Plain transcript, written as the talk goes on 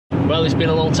Well, it's been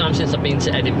a long time since I've been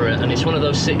to Edinburgh, and it's one of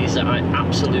those cities that I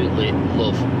absolutely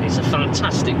love. It's a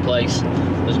fantastic place.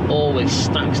 There's always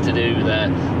stacks to do there.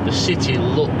 The city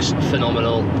looks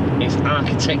phenomenal. It's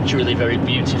architecturally very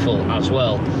beautiful as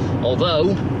well.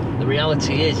 Although the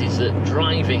reality is that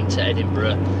driving to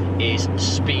Edinburgh is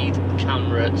speed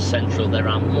camera central. There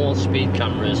are more speed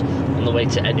cameras on the way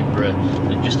to Edinburgh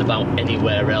than just about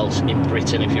anywhere else in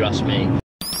Britain, if you ask me.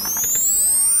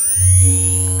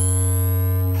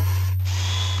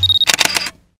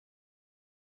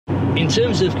 In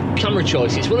terms of camera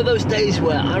choice, it's one of those days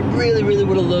where I really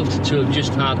would have loved to have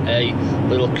just had a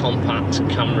little compact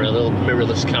camera, a little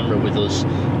mirrorless camera with us.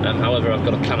 However, I've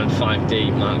got a Canon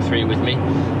 5D Mark III with me,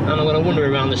 and I'm going to wander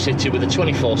around the city with a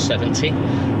 24-70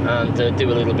 and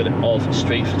do a little bit of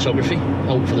street photography.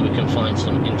 Hopefully we can find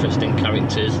some interesting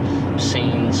characters,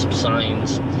 scenes,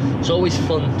 signs. It's always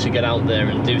fun to get out there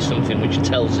and do something which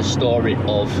tells a story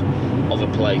of a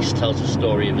place, tells a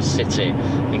story of a city,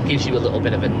 and gives you a little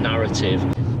bit of a narrative.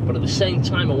 But at the same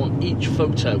time, I want each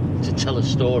photo to tell a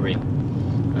story.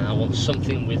 I want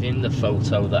something within the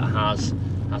photo that has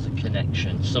a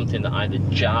connection, something that either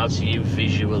jars you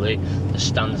visually, that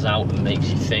stands out and makes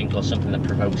you think, or something that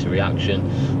provokes a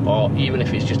reaction, or even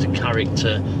if it's just a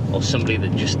character or somebody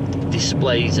that just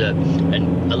displays a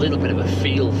little bit of a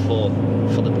feel for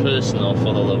the person or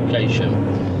for the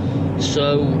location.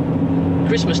 So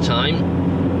Christmas time,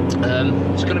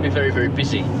 it's going to be very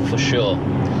busy for sure.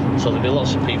 So there'll be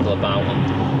lots of people about,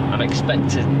 and I'm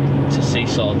expected to see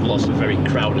sort of lots of very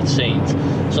crowded scenes.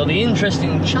 So the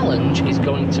interesting challenge is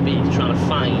going to be trying to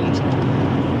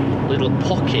find little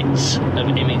pockets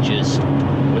of images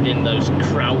within those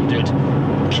crowded,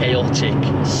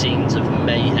 chaotic scenes of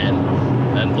mayhem,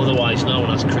 otherwise known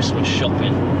as Christmas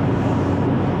shopping.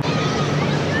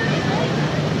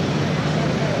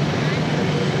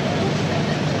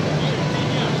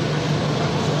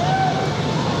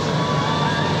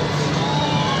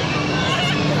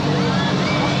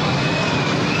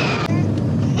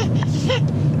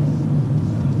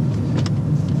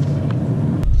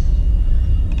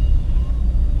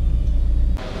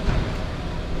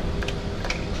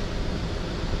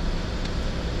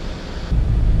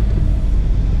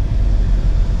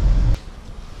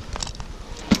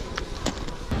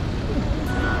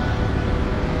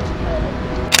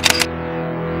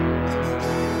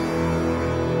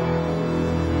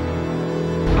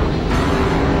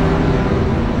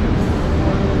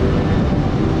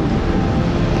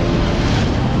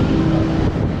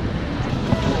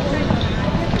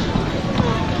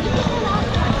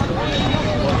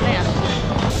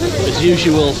 As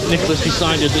usual, Nicola's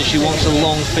decided that she wants a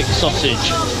long, thick sausage.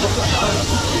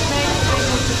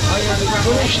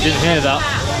 She didn't hear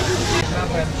that.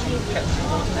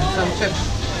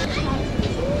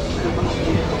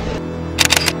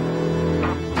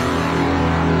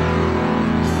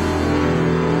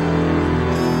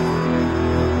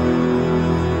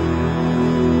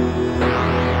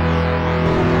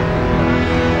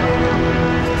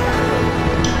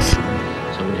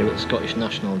 Scottish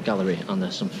National Gallery, and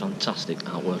there's some fantastic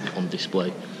artwork on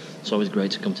display. It's always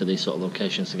great to come to these sort of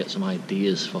locations to get some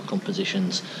ideas for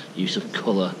compositions, use of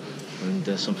colour, and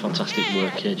there's some fantastic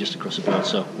work here just across the board.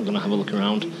 So we're going to have a look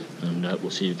around, and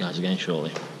we'll see you guys again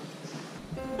shortly.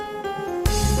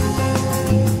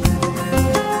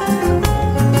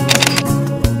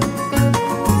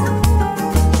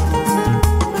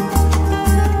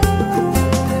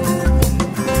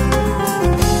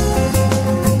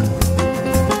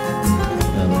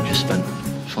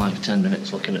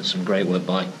 Looking at some great work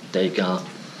by Degas,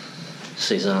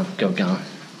 Cézanne, Gauguin,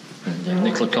 and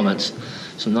Nicola comments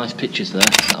some nice pictures there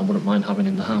that I wouldn't mind having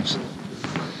in the house.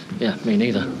 Yeah, me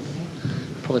neither.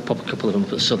 Probably pop a couple of them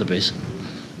up at Sotheby's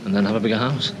and then have a bigger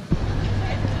house.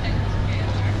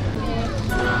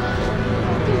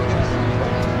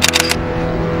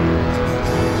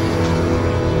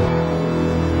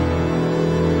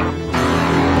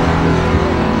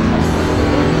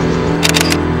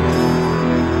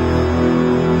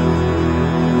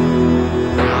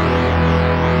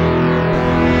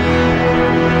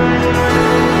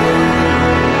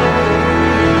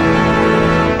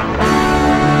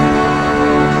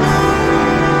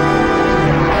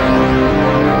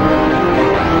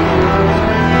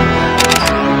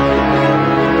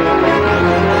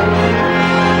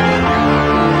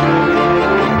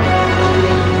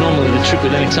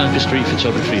 Time for street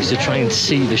photography is to try and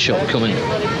see the shot coming,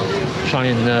 try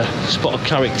and spot a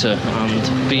character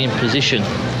and be in position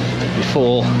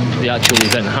before the actual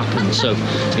event happens. So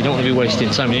you don't want to be wasting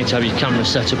time. You need to have your camera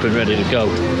set up and ready to go.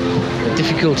 The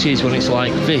difficulty is when it's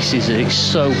like this is that it's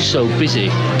so busy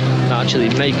that actually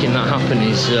making that happen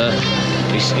is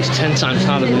 10 times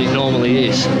harder than it normally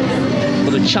is.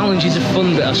 But the challenge is a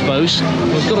fun bit, I suppose.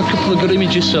 We've got a couple of good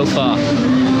images so far.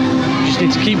 Just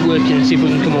need to keep working and see if we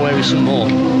can come away with some more.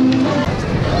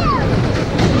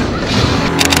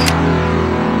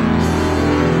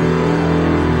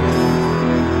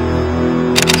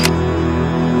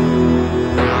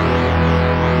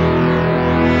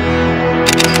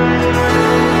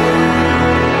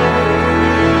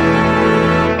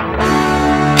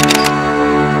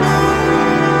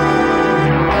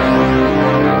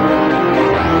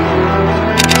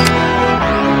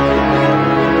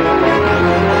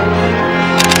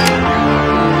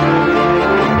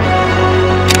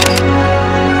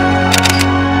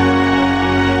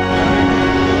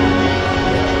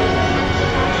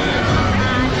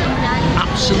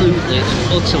 Absolutely,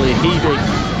 utterly heaving.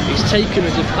 It's taken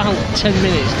us about 10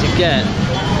 minutes to get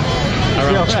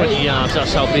around 20 yards.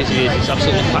 That's how busy it is. It's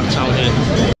absolutely packed out here.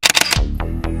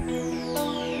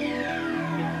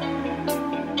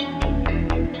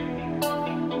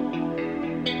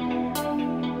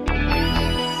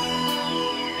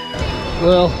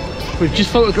 Well, we've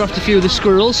just photographed a few of the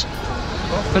squirrels,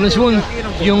 and as one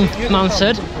young man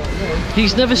said,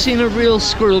 he's never seen a real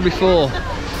squirrel before.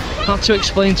 Had to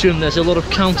explain to him there's a lot of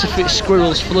counterfeit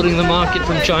squirrels flooding the market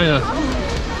from China.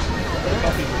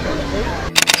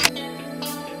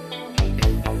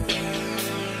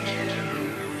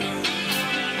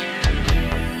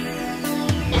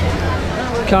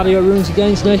 Cardio runes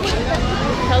again, Snake.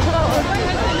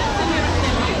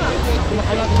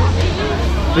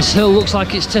 This hill looks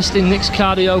like it's testing Nick's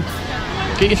cardio.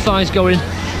 Get your thighs going.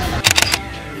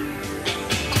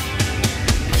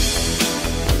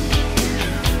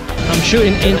 I'm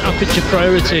shooting in aperture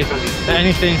priority at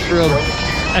anything from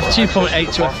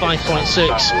f2.8 to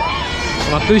f5.6.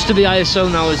 And I've boosted the ISO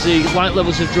now as the light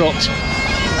levels have dropped.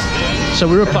 So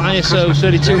we're up at ISO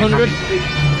 3200.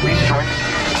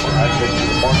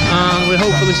 And we're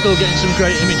hopefully still getting some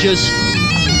great images.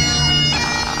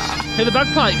 Hear the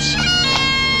bagpipes.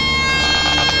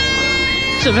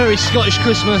 It's a very Scottish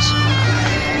Christmas.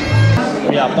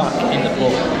 We are back in the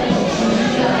pub.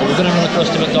 We're going to run across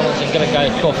to McDonald's and get a guy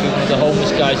a coffee, one of the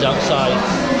homeless guys outside.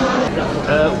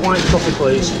 White coffee,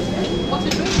 please.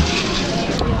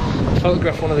 I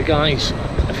photographed one of the guys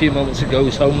a few moments ago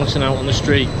who's homeless and out on the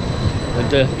street,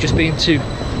 and just been to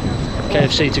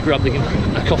KFC to grab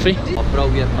a coffee. Oh,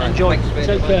 brilliant, man. Enjoy.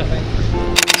 Take care.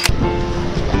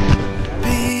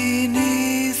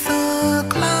 Beneath a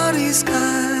cloudy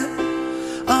sky,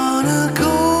 on a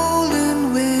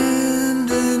golden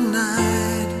windy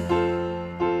night,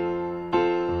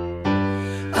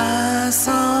 I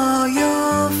saw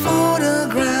your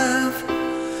photograph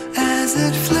as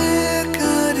it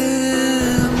flickered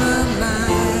in the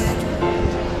light.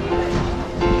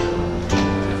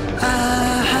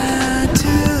 I had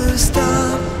to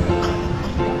stop.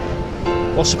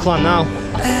 What's the plan now?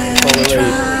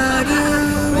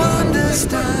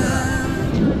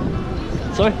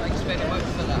 Sorry?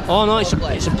 Oh no, it's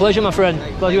a pleasure, my friend.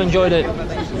 Glad you enjoyed it.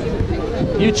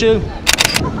 You too.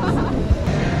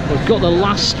 We've got the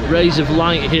last rays of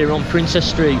light here on Princess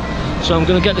Street, so I'm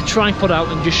going to get the tripod out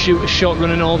and just shoot a shot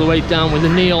running all the way down with the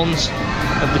neons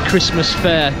of the Christmas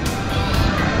fair.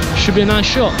 Should be a nice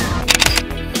shot.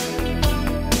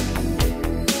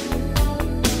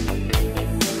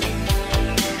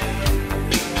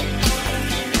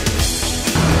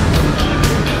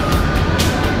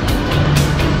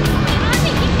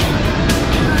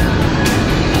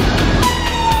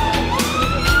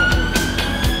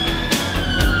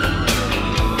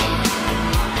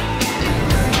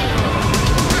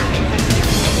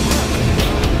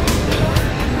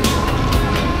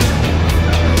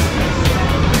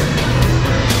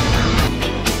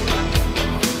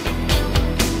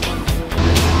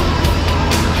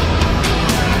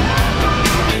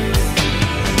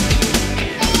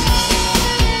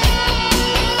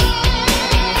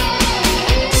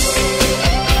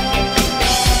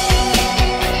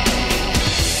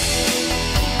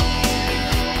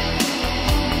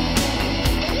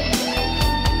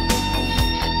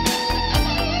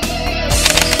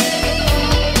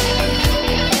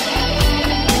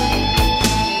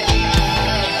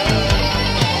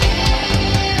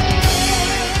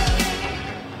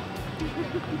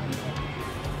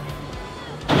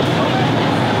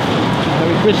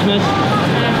 Christmas.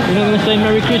 You're not going to say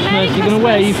Merry Christmas, you're going to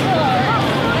wave.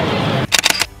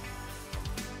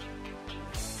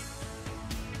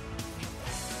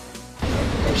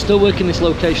 I'm still working this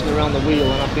location around the wheel,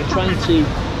 and I've been trying to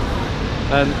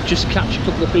just catch a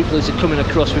couple of people as they're coming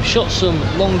across. We've shot some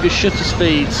longer shutter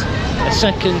speeds, a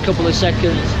second, couple of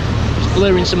seconds, just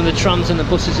blurring some of the trams and the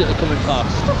buses that are coming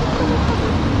past.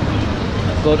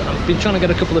 But I've been trying to get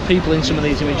a couple of people in some of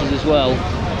these images as well,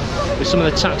 with some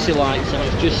of the taxi lights, and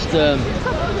it's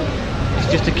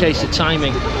just a case of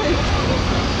timing.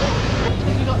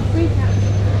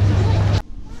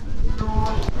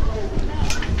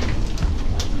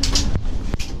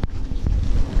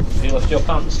 Have you left your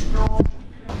pants?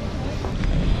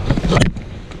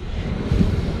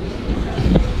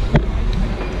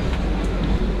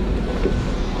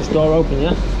 This door open,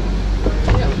 yeah?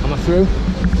 Yeah. Am I through?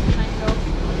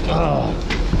 Oh.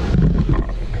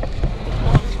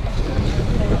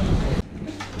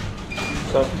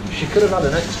 So she could have had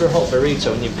an extra hot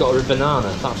burrito and you've got her a banana.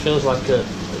 That feels like a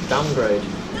downgrade.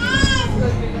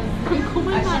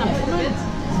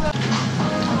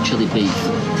 Chili beef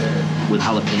with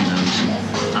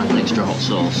jalapenos and an extra hot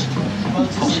sauce.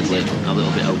 Possibly a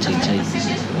little bit OTT.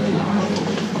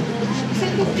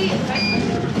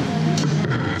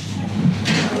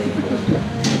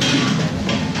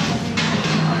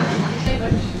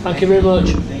 Thank you very much.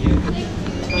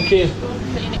 Thank you.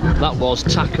 That was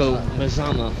Taco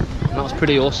Mazzana, and that was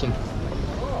pretty awesome.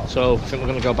 So I think we're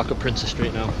going to go back up Princess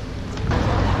Street now.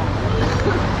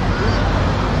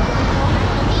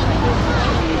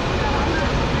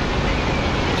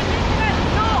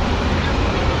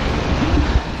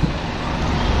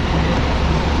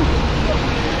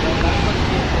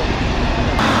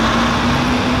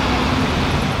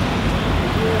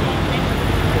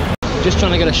 Just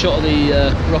trying to get a shot of the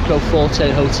Rocco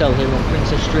Forte Hotel here on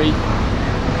Princess Street.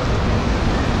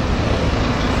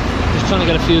 Just trying to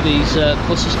get a few of these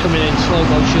buses coming in slow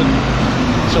motion.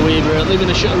 So we're leaving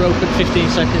the shutter open 15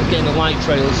 seconds, getting the light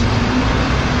trails.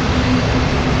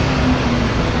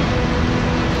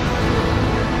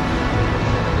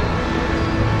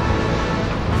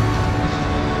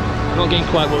 Not getting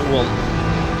quite what we want.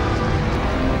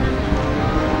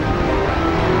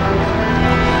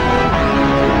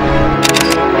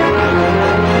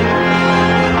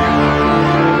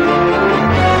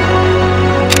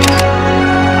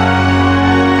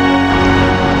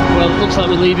 Looks like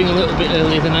we're leaving a little bit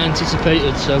earlier than I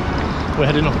anticipated, so we're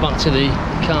heading off back to the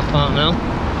car park now.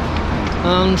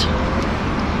 And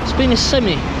it's been a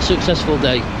semi-successful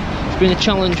day. It's been a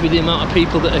challenge with the amount of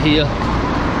people that are here.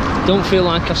 Don't feel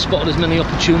like I've spotted as many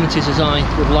opportunities as I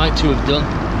would like to have done.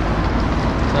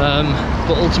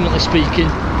 But ultimately speaking,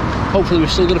 hopefully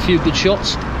we've still got a few good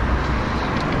shots.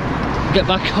 Get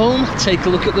back home, take a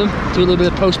look at them, do a little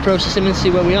bit of post-processing and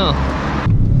see where we are.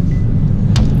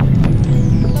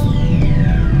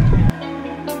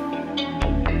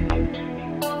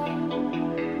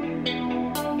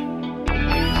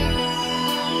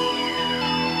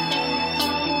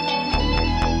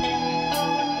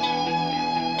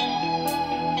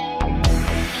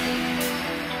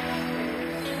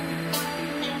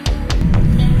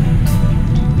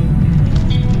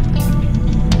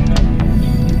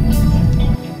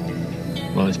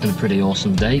 It's been a pretty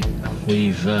awesome day.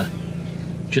 We've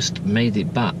just made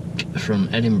it back from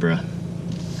Edinburgh,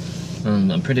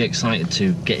 and I'm pretty excited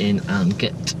to get in and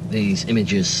get these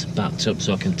images backed up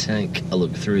so I can take a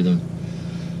look through them.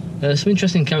 Some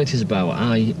interesting characters about.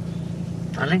 I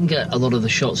didn't get a lot of the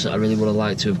shots that I really would have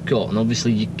liked to have got, and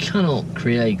obviously you cannot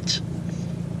create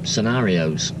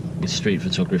scenarios with street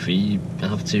photography. You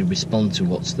have to respond to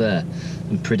what's there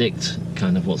and predict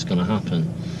kind of what's going to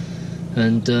happen.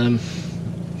 And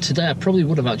today I probably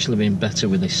would have actually been better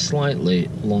with a slightly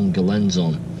longer lens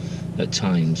on at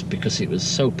times, because it was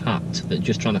so packed that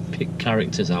just trying to pick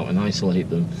characters out and isolate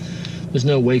them, there's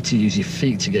no way to use your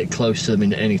feet to get close to them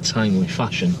in any timely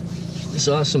fashion.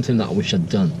 So that's something that I wish I'd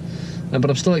done. But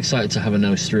I'm still excited to have a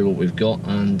nose through what we've got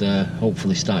and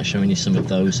hopefully start showing you some of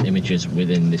those images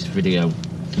within this video.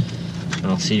 And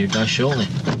I'll see you guys shortly.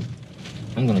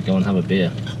 I'm going to go and have a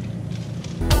beer.